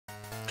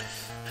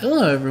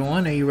Hello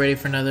everyone, are you ready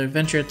for another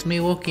adventure? It's me,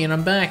 Wokey, and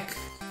I'm back.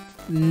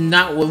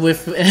 Not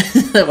with...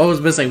 I was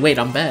gonna say, wait,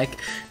 I'm back.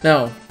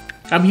 No,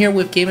 I'm here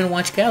with Game &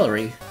 Watch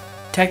Gallery.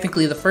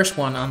 Technically the first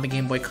one on the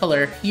Game Boy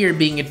Color, here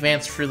being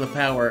advanced through the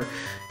power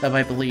of,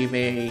 I believe,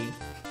 a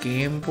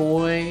Game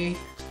Boy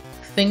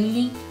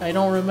thingy? I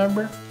don't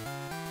remember.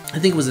 I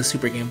think it was a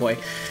Super Game Boy.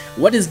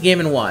 What is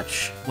Game &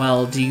 Watch?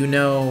 Well, do you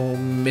know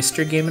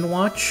Mr. Game &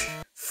 Watch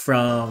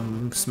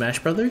from Smash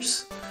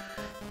Brothers?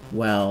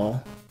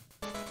 Well...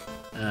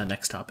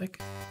 next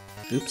topic.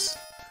 Oops.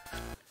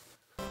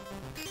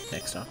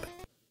 Next topic.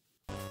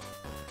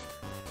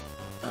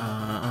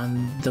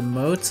 On the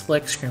mode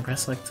select screen,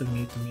 press select to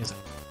mute the music.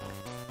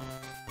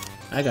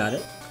 I got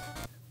it.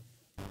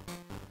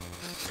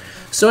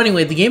 So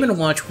anyway, the Game &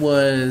 Watch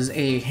was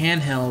a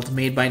handheld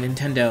made by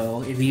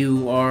Nintendo.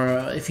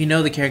 If you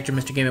know the character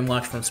Mr. Game &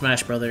 Watch from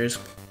Smash Brothers,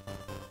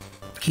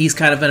 he's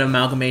kind of an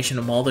amalgamation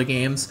of all their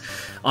games.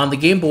 On the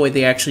Game Boy,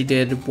 they actually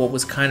did what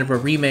was kind of a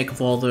remake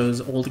of all those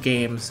old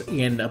games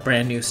in a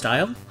brand new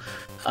style.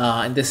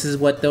 And this is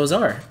what those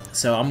are.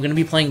 So I'm going to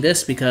be playing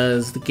this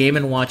because the Game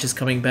 & Watch is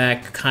coming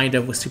back kind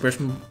of with Super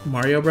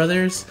Mario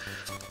Brothers.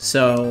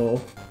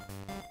 So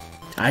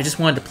I just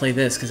wanted to play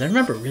this because I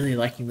remember really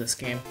liking this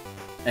game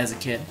as a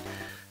kid.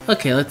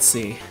 Okay, let's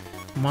see.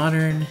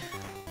 Modern,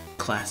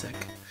 classic.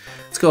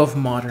 Let's go with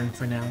modern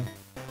for now.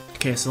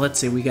 Okay, so let's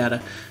see. We got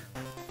a...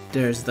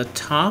 There's the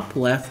top,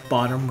 left,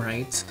 bottom,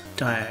 right,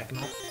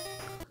 diagonal.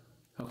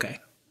 Okay.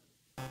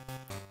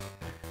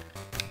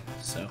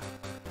 So.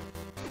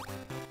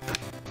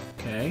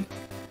 Okay.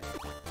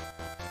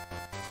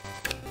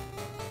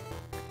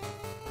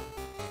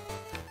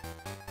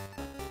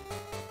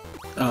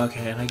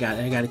 Okay, I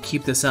gotta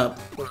keep this up.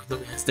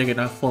 They're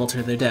gonna fall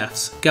to their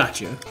deaths.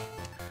 Got you.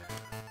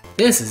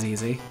 This is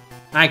easy.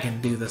 I can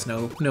do this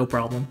no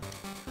problem.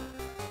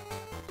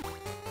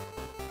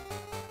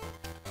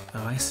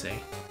 Oh, I see.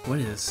 What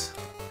is...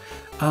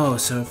 Oh,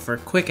 so for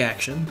quick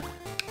action...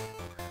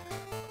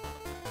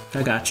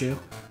 I got you.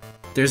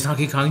 There's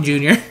Donkey Kong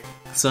Jr.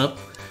 What's up?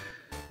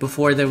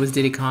 Before there was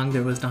Diddy Kong,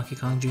 there was Donkey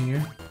Kong Jr.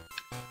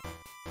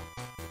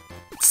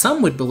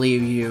 Some would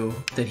believe you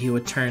that he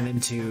would turn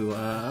into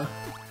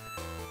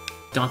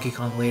Donkey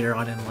Kong later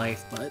on in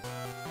life, but...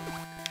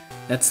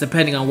 That's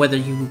depending on whether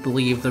you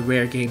believe the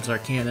rare games are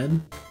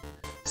canon.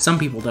 Some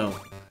people don't.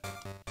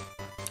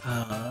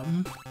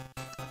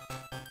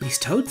 These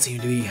toads seem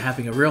to be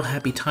having a real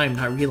happy time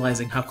not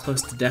realizing how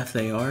close to death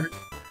they are.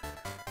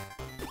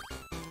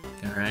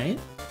 Alright.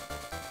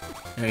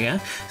 There you go.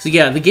 So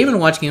yeah, the Game &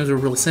 Watch games were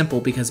real simple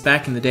because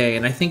back in the day,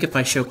 and I think if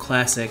I show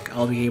Classic,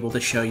 I'll be able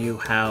to show you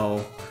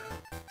how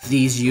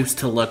these used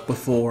to look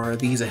before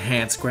these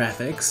enhanced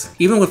graphics.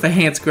 Even with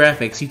enhanced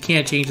graphics, you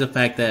can't change the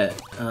fact that,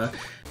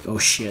 oh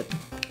shit.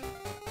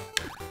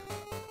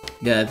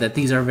 Yeah, that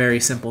these are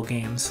very simple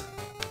games.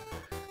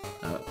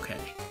 Okay.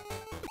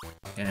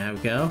 There we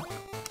go.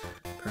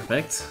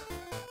 Perfect.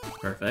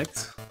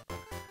 Perfect.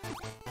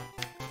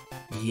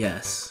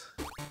 Yes.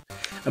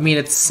 I mean,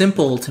 it's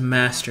simple to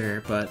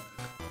master, but...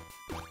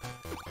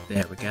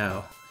 There we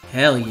go.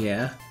 Hell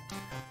yeah.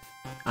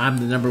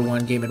 I'm the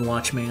 #1 Game &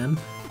 Watch man.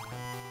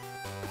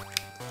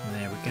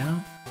 There we go.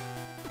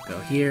 Go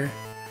here.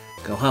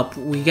 Go up.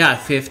 We got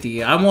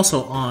 50. I'm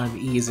also on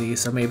easy,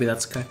 so maybe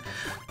that's good.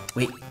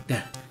 Wait.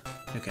 Yeah.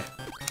 Okay.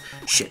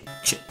 Shit.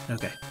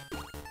 Okay.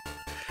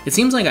 It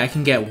seems like I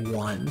can get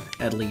one,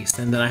 at least,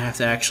 and then I have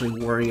to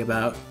actually worry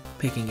about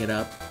picking it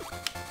up.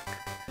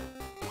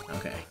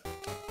 Okay.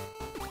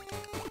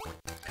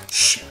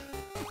 Shit.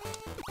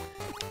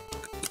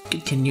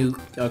 Can you...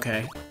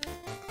 Okay.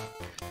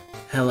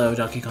 Hello,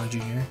 Donkey Kong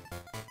Jr.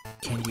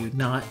 Can you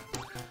not...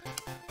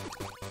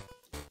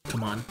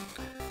 Come on.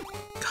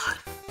 God.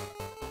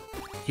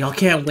 Y'all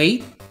can't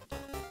wait?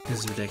 This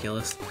is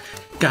ridiculous.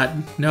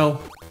 God, no.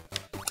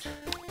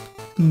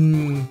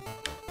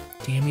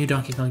 Damn you,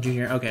 Donkey Kong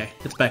Jr. Okay,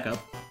 it's back up.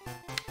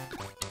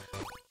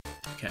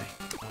 Okay.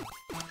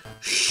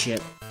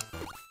 Shit.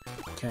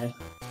 Okay.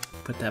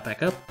 Put that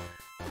back up.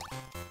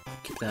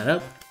 Keep that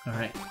up.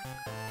 Alright.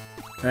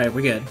 Alright,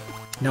 we're good.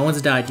 No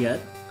one's died yet.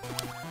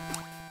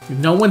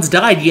 No one's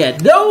died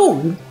yet!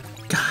 No!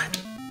 God.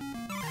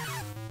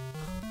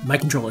 My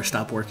controller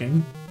stopped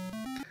working.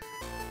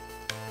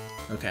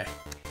 Okay.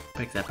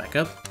 Pick that back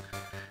up.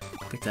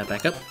 Pick that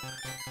back up.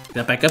 Pick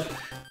that back up.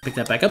 Pick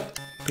that back up.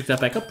 Pick that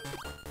back up.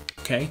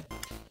 Okay.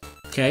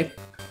 Okay.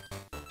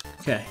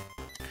 Okay.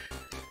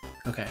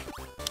 Okay.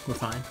 We're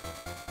fine.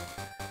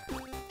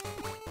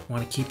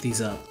 Want to keep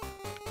these up.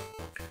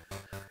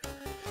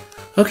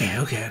 Okay.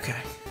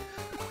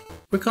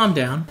 We're calmed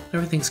down.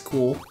 Everything's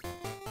cool.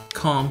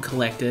 Calm,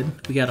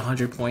 collected. We got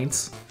 100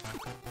 points.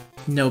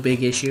 No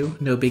big issue.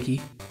 No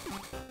biggie.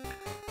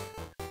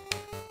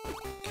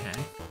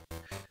 Okay.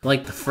 I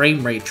like the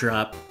frame rate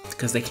drop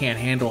because they can't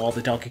handle all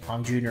the Donkey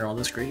Kong Jr. on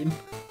the screen.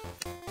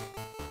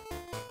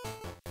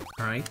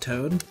 Alright,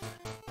 Toad.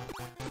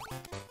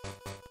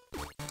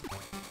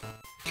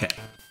 Okay.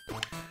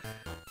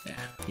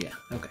 Yeah,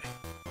 okay.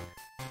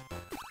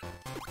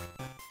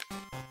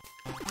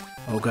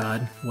 Oh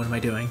god, what am I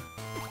doing?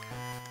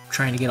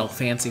 trying to get all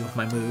fancy with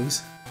my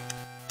moves.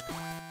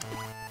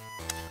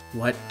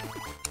 What?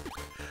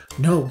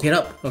 No, get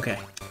up! Okay.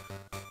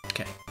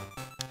 Okay.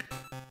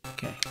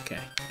 Okay, okay,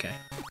 okay.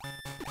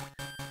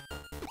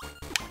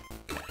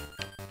 Okay.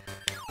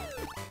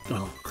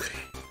 Oh, okay.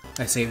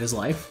 I saved his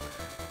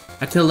life.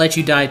 I could've let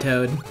you die,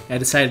 Toad. I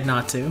decided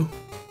not to.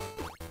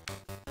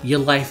 Your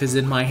life is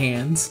in my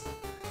hands.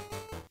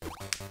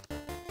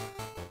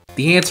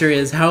 The answer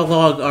is, how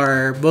long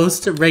are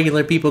most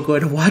regular people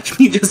going to watch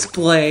me just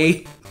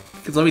play?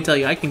 Because let me tell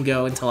you, I can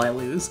go until I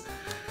lose.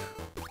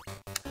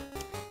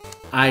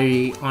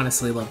 I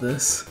honestly love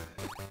this.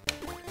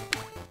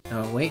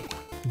 Oh, wait.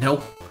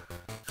 No.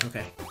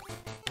 Okay.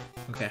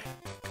 Okay.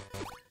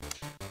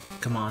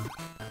 Come on.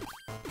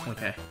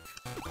 Okay.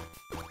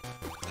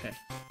 Okay.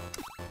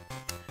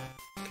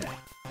 Okay.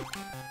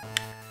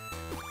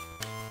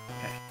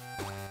 Okay.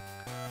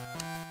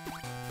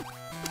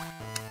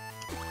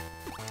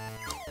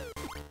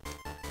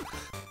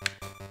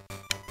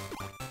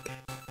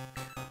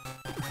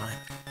 We're fine.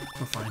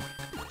 We're fine.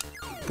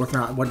 We're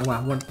not. What?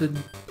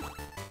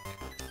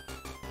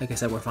 Like I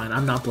said, we're fine.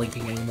 I'm not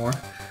blinking anymore.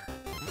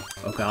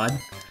 Oh god.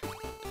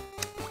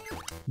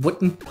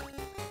 What?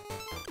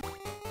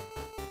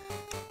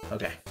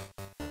 Okay.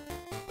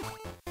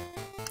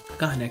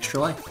 Got an extra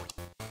life.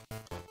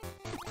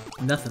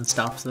 Nothing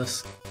stops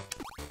this.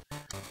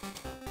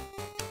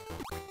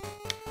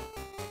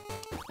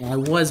 I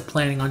was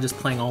planning on just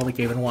playing all the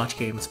Game & Watch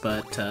games,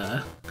 but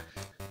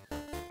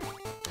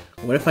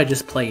what if I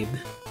just played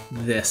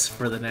this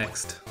for the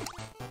next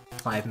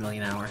 5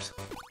 million hours?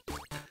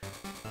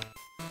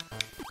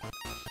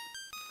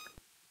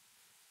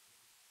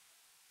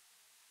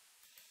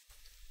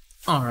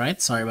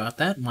 Alright, sorry about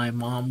that. My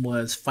mom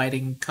was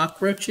fighting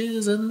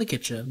cockroaches in the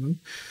kitchen.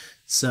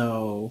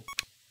 So,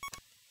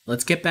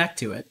 let's get back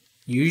to it.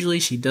 Usually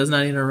she does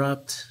not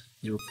interrupt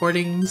the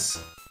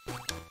recordings.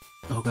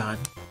 Oh god,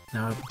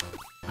 now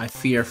I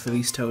fear for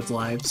these Toads'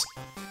 lives.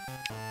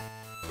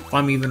 If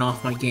I'm even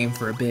off my game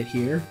for a bit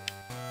here.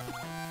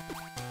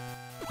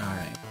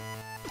 Alright.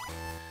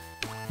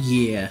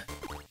 Yeah.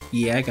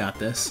 Yeah, I got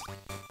this.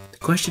 The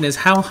question is,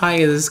 how high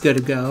is this gonna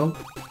go?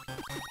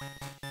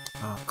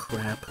 Oh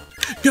crap.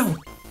 No!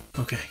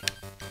 Okay.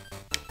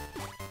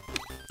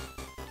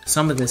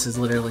 Some of this is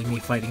literally me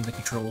fighting the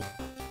control.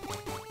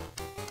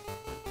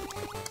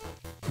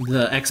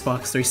 The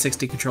Xbox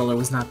 360 controller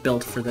was not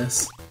built for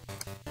this.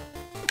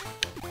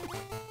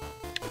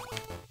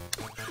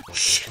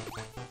 Shit.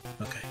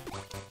 Okay.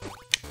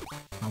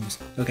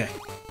 Almost. Okay.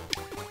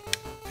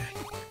 Okay.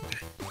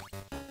 Okay.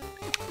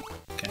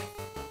 Okay.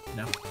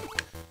 No.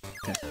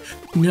 Okay.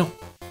 No.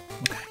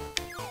 Okay.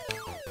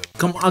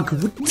 Come on.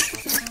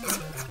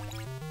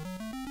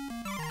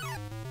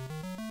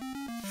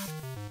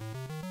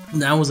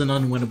 That was an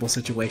unwinnable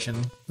situation.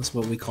 That's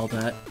what we call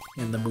that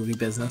in the movie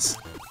business.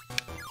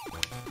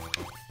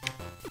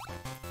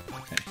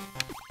 Okay.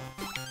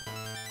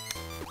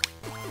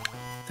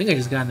 I think I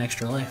just got an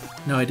extra life.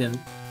 No, I didn't.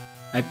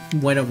 I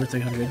went over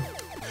 300.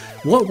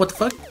 Whoa, what the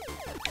fuck?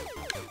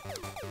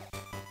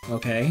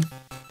 Okay.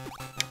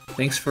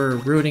 Thanks for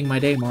ruining my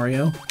day,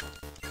 Mario.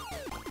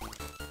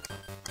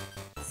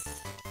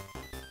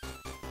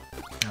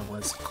 That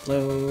was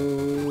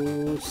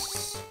close.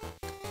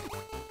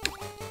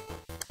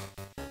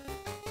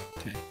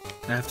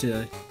 I have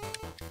to...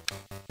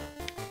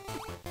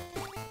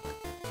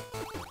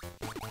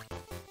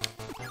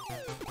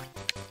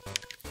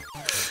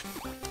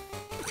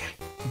 Okay,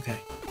 okay.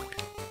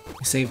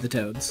 We saved the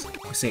Toads.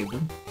 We saved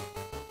them.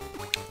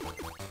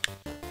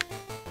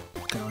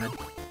 God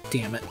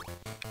damn it.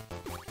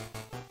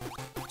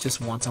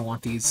 Just once I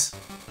want these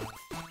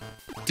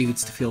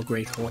dudes to feel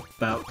grateful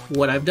about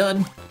what I've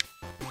done.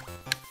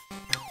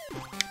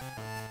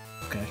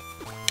 Okay.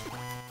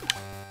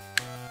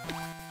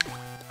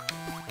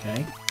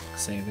 Okay,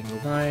 saving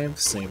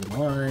lives, saving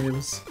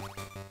lives.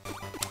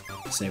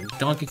 Saving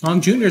Donkey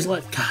Kong Jr.'s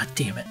life. God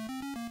damn it.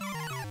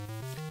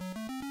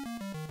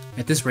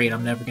 At this rate,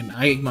 I'm never gonna...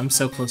 I'm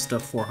so close to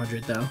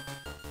 400, though.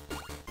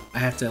 I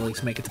have to at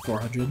least make it to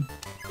 400.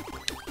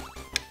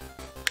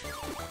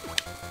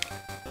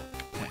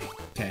 Okay,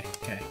 okay,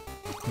 okay.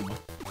 Come on.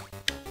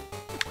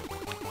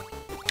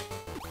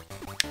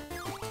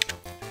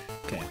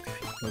 Okay, okay,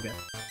 we're good.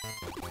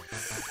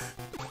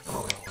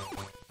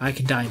 I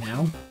can die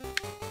now.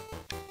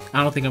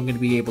 I don't think I'm going to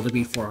be able to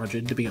beat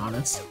 400, to be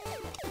honest.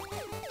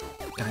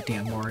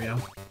 Goddamn Mario.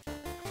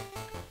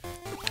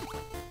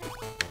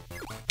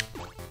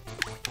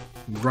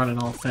 Running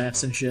all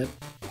fast and shit.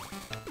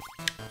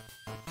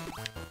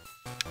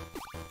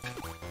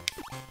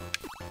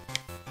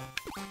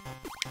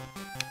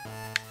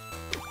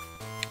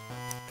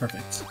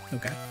 Perfect.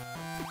 Okay.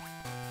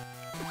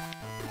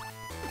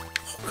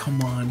 Oh,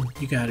 come on.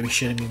 You gotta be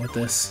shitting me with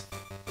this.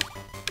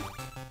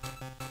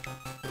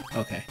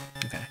 Okay,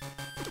 okay.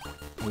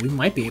 We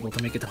might be able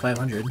to make it to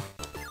 500.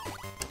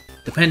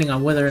 Depending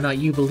on whether or not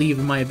you believe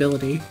in my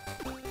ability.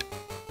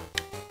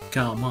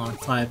 Come on,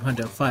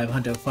 500,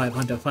 500,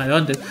 500,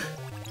 500.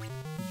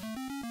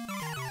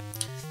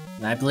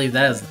 And I believe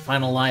that is the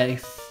final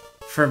life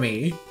for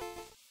me.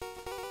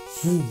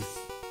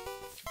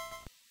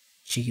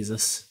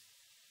 Jesus.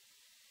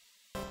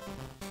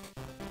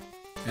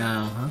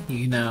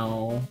 You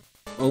now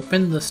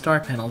open the star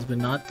panels, but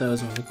not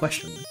those with a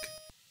question mark.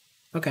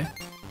 Okay.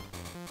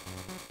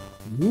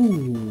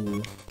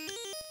 Ooh.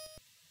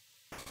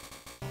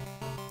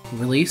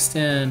 Released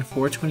in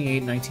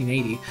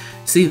 4/28/1980.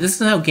 See,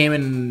 this is how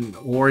Game &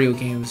 Wario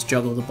games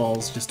juggle the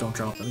balls, just don't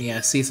drop them.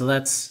 Yeah, see, so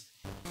that's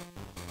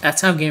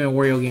how Game &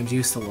 Wario games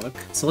used to look.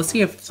 So let's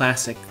see if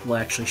Classic will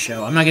actually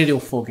show. I'm not gonna do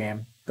a full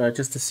game, but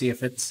just to see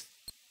if it's...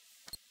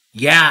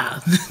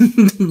 Yeah!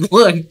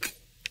 Look!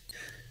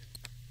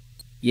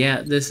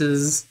 Yeah, this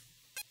was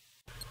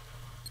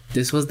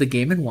the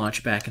Game &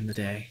 Watch back in the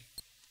day.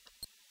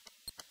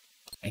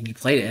 And you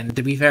played it, and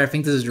to be fair, I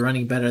think this is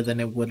running better than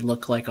it would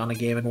look like on a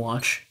Game &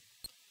 Watch.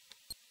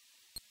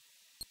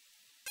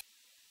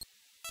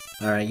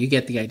 Alright, you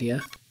get the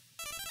idea.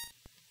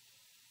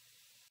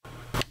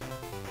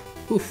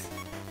 Oof.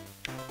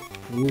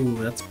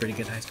 Ooh, that's a pretty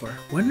good high score.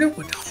 Wonder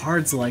what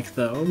hard's like,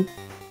 though.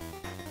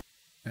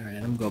 Alright,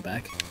 I'm gonna go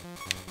back.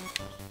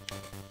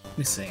 Let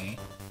me see.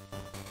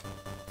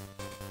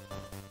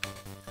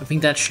 I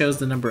think that shows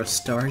the number of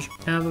stars you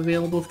have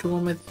available to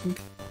them, I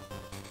think.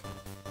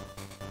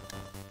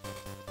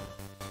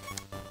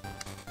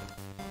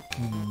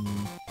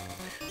 I'm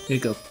gonna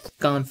go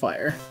on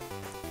fire.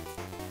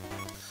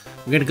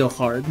 We're gonna go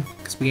hard,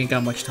 because we ain't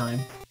got much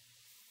time.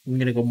 I'm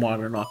gonna go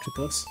modern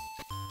octopus.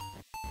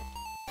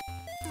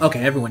 Okay,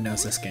 everyone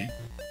knows this game.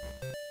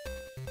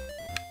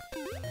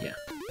 Yeah,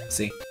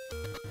 see.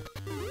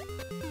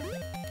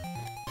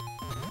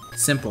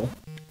 Simple.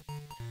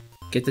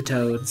 Get the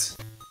toads.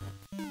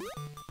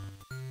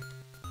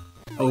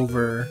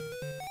 Over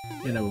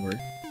and over.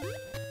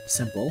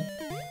 Simple.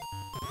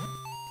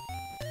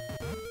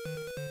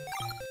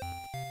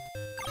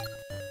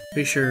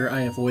 Pretty sure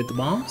I avoid the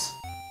bombs?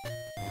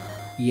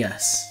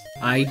 Yes,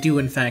 I do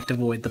in fact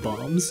avoid the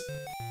bombs.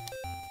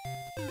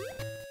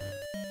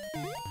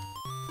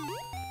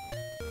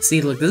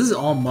 See, look, this is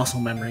all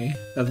muscle memory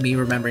of me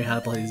remembering how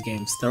to play these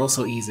games. They're all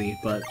so easy,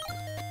 but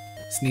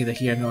it's neither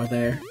here nor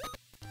there.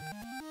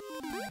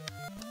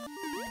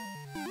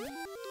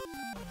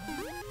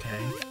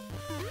 Okay.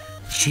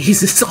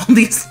 Jesus, all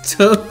these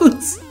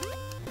toads!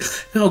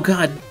 Oh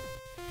god.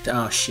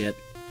 Oh shit.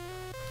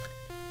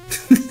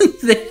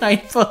 They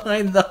hide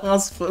behind the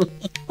hospital.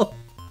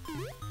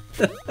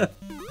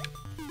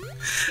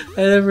 I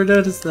never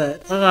noticed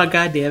that. Oh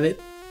god damn it.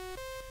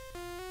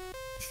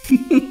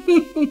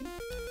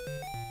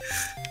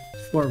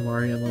 Poor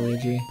Mario and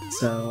Luigi.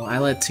 So I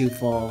let 2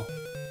 fall.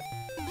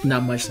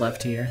 Not much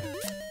left here.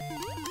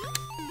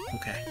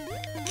 Okay.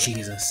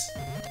 Jesus.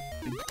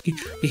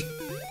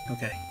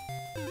 Okay.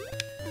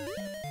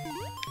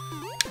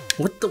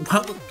 What the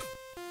what?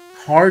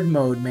 Hard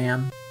mode,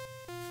 man.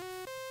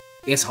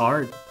 It's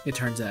hard, it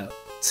turns out.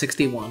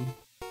 61.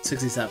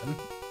 67.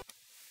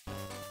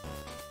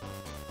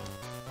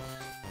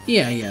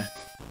 Yeah.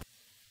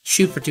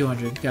 Shoot for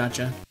 200,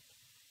 gotcha.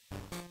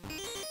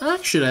 I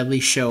should at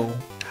least show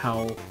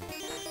how...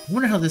 I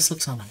wonder how this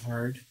looks on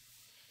hard.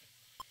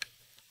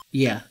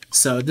 Yeah,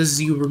 so this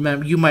is, you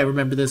might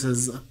remember this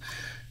as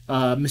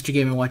Mr.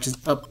 Game & Watch's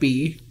up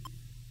B.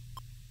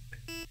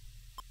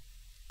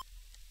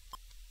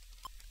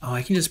 Oh,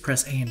 I can just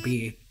press A and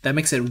B. That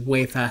makes it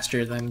way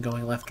faster than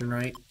going left and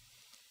right.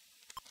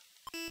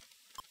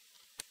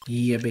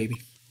 Yeah,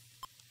 baby.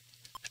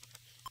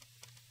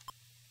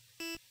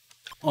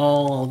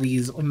 All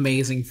these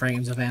amazing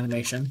frames of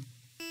animation.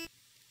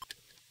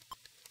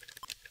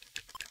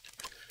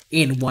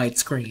 In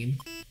widescreen.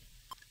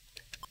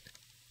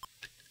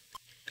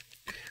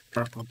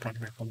 There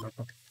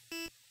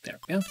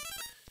we go.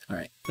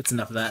 Alright, that's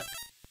enough of that.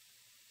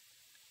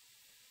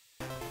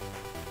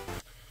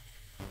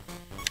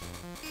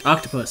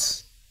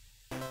 Octopus.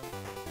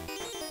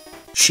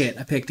 Shit,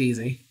 I picked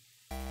easy.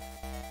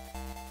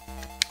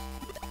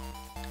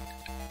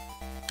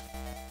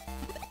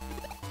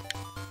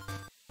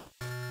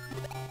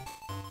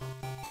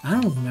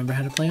 I don't remember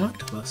how to play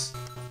Octopus.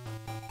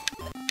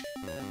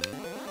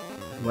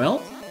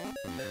 Well,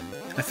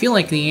 I feel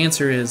like the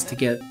answer is to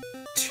get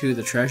to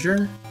the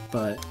treasure,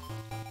 but...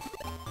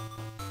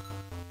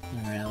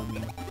 Alright, let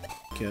me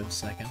give it a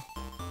second.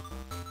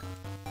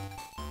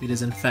 It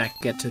is in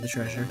fact get to the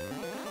treasure.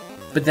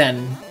 But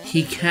then,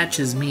 he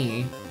catches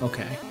me.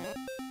 Okay.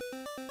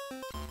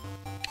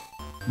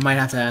 Might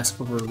have to ask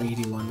for a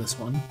redo on this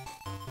one.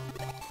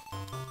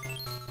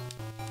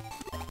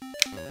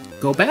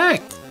 Go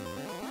back!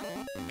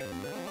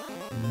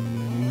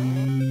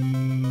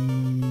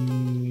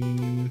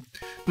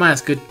 Might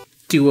ask a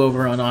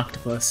do-over on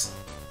Octopus.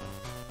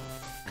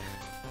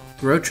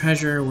 Throw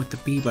treasure with the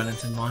B button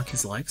to knock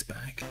his legs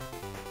back.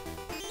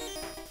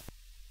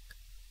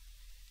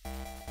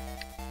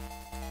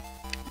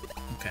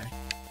 Okay.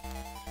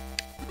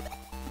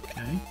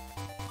 Okay.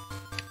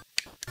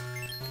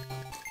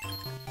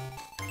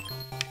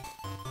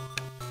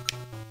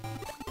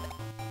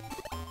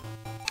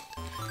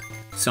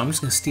 So I'm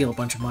just gonna steal a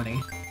bunch of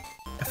money.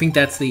 I think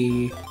that's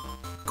the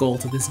goal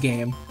to this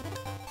game.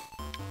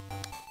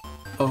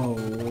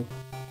 Oh.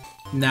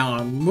 Now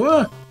I'm...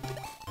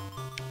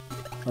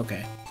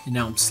 Okay, and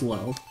now I'm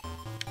slow.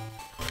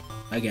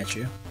 I get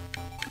you.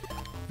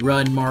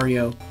 Run,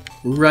 Mario.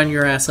 Run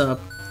your ass up.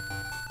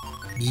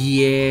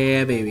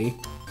 Yeah, baby.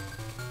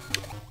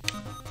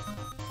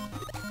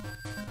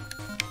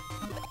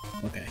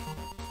 Okay.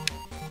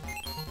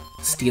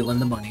 Stealing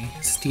the money.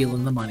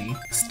 Stealing the money.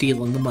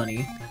 Stealing the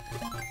money.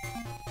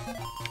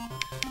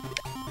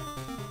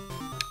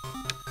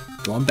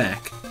 Going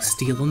back.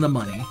 Stealing the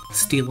money.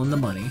 Stealing the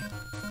money.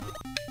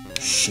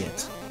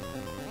 Shit.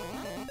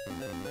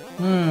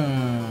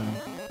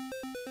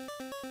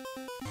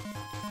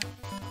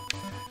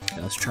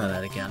 Okay, let's try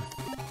that again.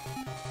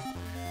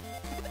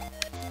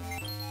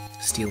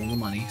 Stealing the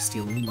money,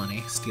 stealing the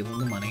money, stealing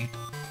the money.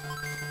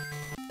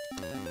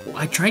 Well,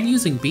 I tried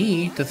using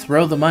B to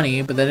throw the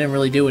money, but that didn't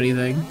really do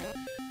anything.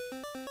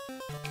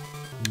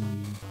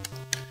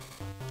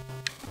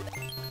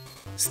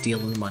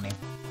 Stealing the money.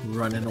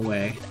 Running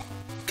away.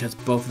 Because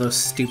both those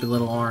stupid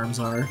little arms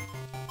are.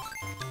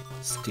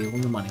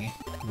 Stealing the money.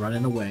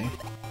 Running away.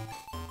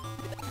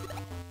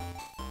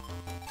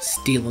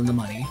 Stealing the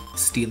money.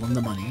 Stealing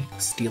the money.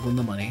 Stealing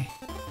the money.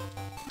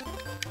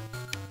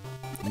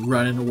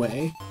 Running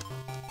away.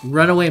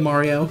 Run away,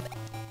 Mario.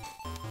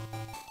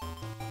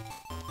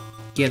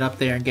 Get up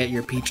there and get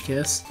your peach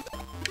kiss.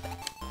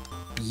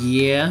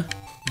 Yeah.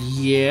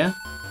 Yeah.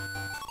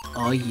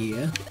 Oh,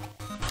 yeah.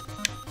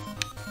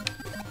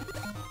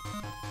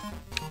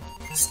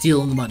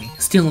 Stealing the money.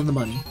 Stealing the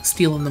money.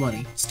 Stealing the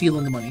money.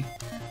 Stealing the money.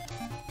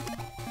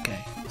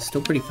 Okay.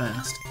 Still pretty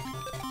fast.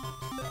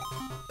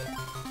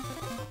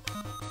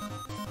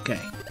 Okay.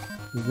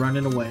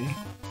 Running away.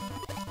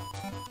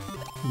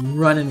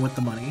 Running with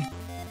the money.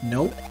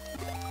 Nope.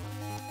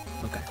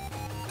 Okay.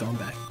 Going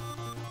back.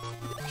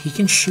 He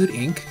can shoot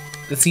ink?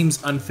 That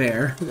seems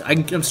unfair.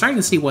 I'm starting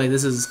to see why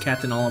this is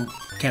Captain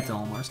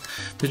Olimar's.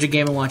 Mr.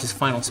 Game & Watch's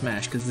Final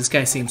Smash, because this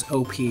guy seems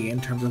OP in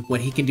terms of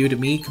what he can do to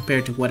me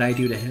compared to what I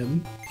do to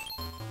him.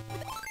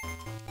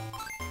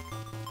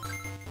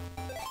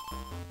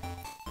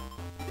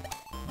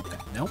 Okay,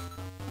 nope.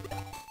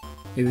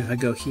 Maybe if I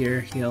go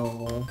here,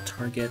 he'll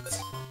target...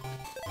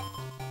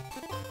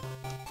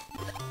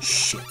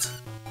 Shit.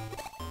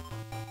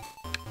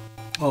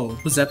 Oh,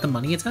 was that the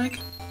money attack?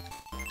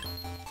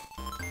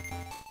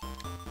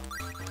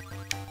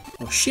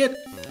 Oh, shit!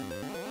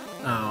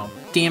 Oh,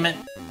 damn it.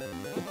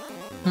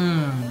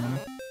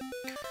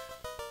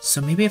 So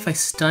maybe if I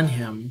stun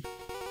him...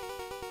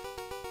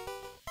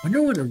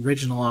 Wonder what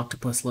original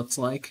Octopus looks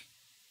like.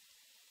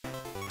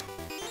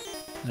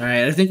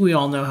 Alright, I think we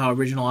all know how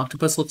original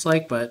Octopus looks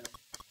like, but...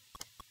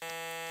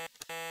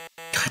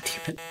 God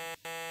damn it.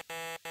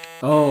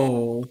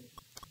 Oh...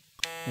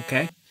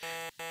 Okay.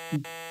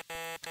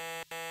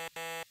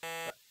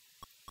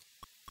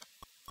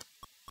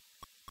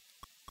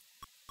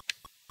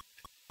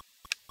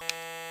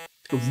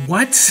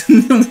 What?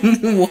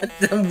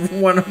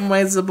 What am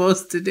I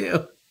supposed to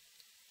do?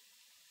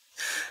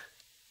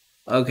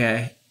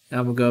 Okay,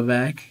 I'm gonna go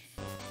back.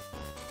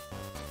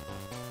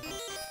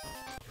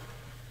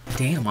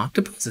 Damn,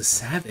 Octopus is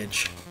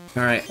savage.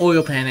 Alright,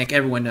 Oil Panic,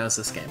 everyone knows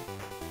this game.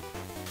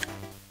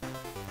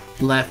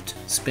 Left,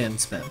 spin,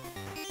 spin.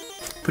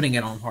 Putting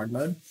it on hard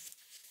mode.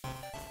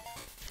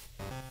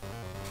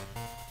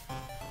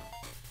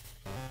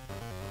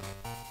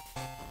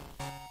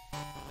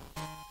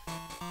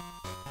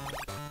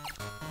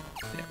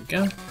 There we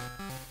go.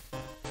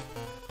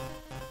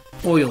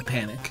 Oil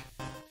Panic.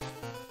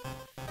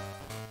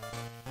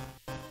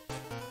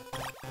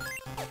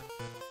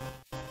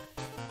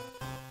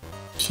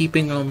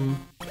 Keeping them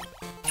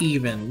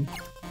even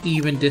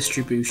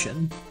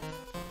distribution.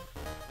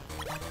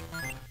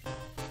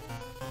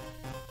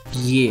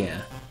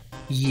 Yeah.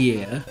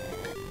 Yeah.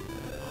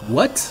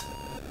 What?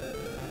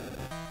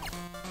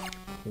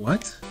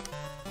 What?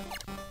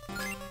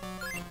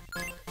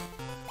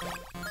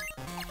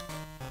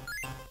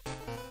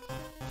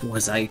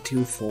 Was I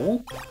too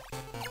full?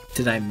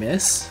 Did I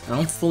miss? I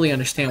don't fully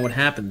understand what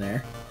happened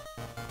there.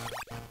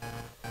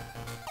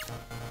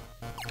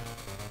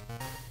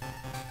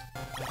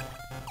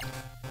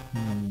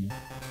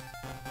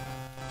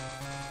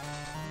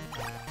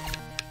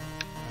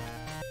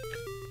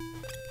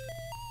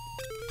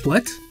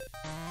 What?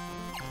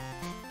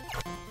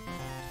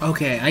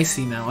 Okay, I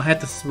see now. I had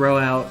to throw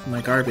out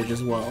my garbage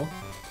as well.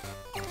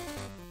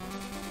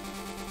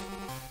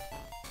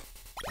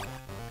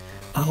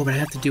 Oh, but I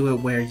have to do it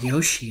where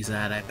Yoshi's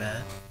at, I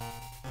bet.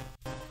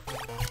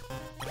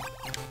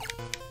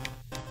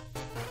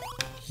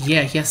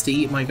 Yeah, he has to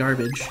eat my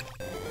garbage.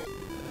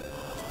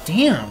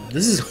 Damn,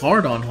 this is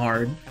hard on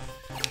hard.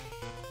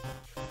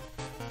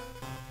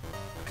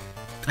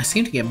 I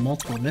seem to get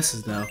multiple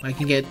misses, though. I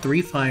can get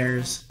 3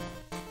 fires,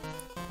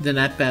 then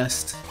at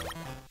best,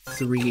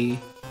 3...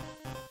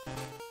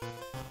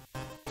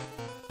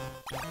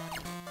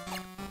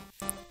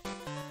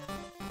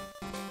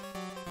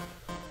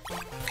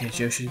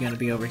 Okay, Yoshi's gonna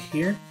be over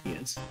here. He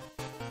is.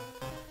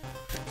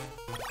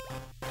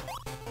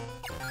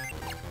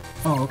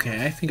 Oh,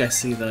 okay. I think I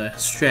see the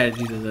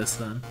strategy to this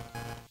then.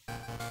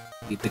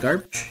 Eat the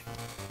garbage.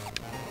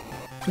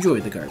 Enjoy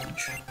the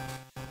garbage.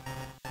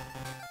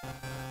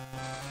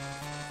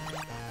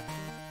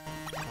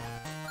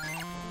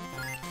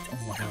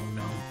 Oh, hell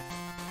no.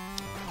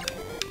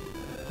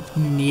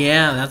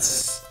 Yeah,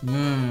 that's...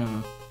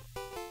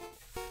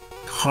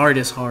 Hard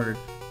is hard.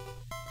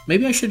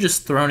 Maybe I should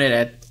just thrown it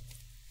at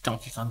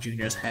Donkey Kong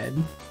Jr.'s head.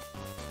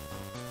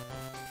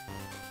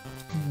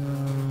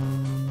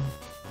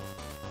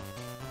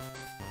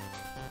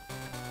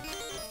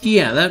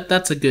 Yeah,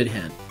 that's a good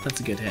hint. That's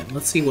a good hint.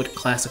 Let's see what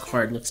classic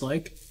hard looks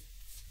like.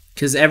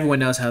 Because everyone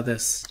knows how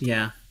this...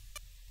 Yeah.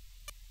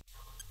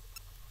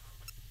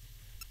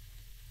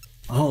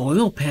 Oh,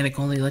 Oil Panic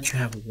only lets you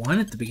have one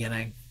at the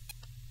beginning.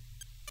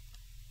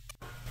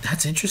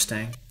 That's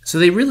interesting. So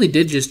they really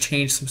did just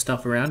change some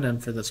stuff around them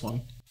for this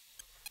one.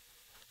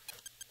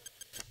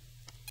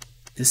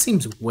 This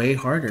seems way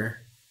harder.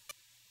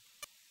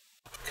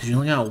 Because you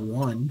only got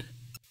one.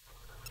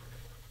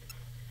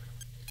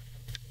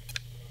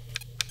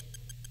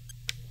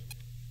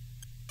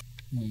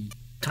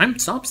 Time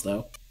stops,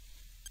 though.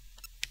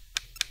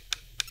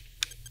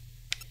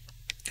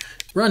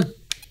 Run.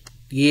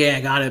 Yeah,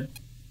 got it.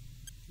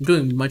 I'm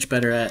doing much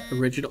better at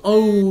original.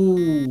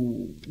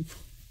 Oh!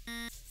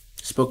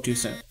 Spoke too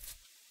soon.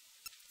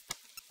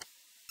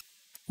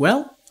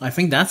 Well, I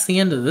think that's the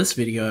end of this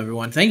video,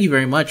 everyone. Thank you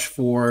very much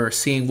for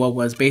seeing what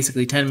was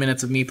basically 10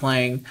 minutes of me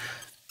playing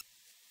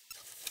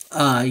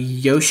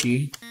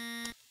Yoshi.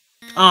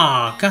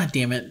 Aw, god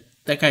damn it.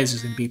 That guy's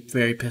just gonna be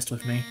very pissed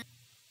with me.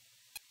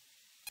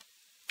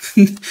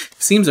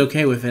 Seems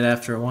okay with it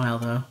after a while,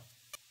 though.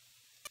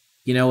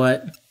 You know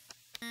what?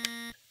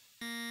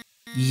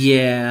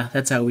 Yeah,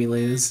 that's how we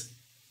lose.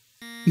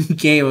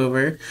 Game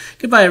over.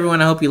 Goodbye,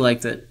 everyone. I hope you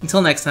liked it.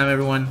 Until next time,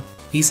 everyone.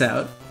 Peace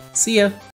out. See ya.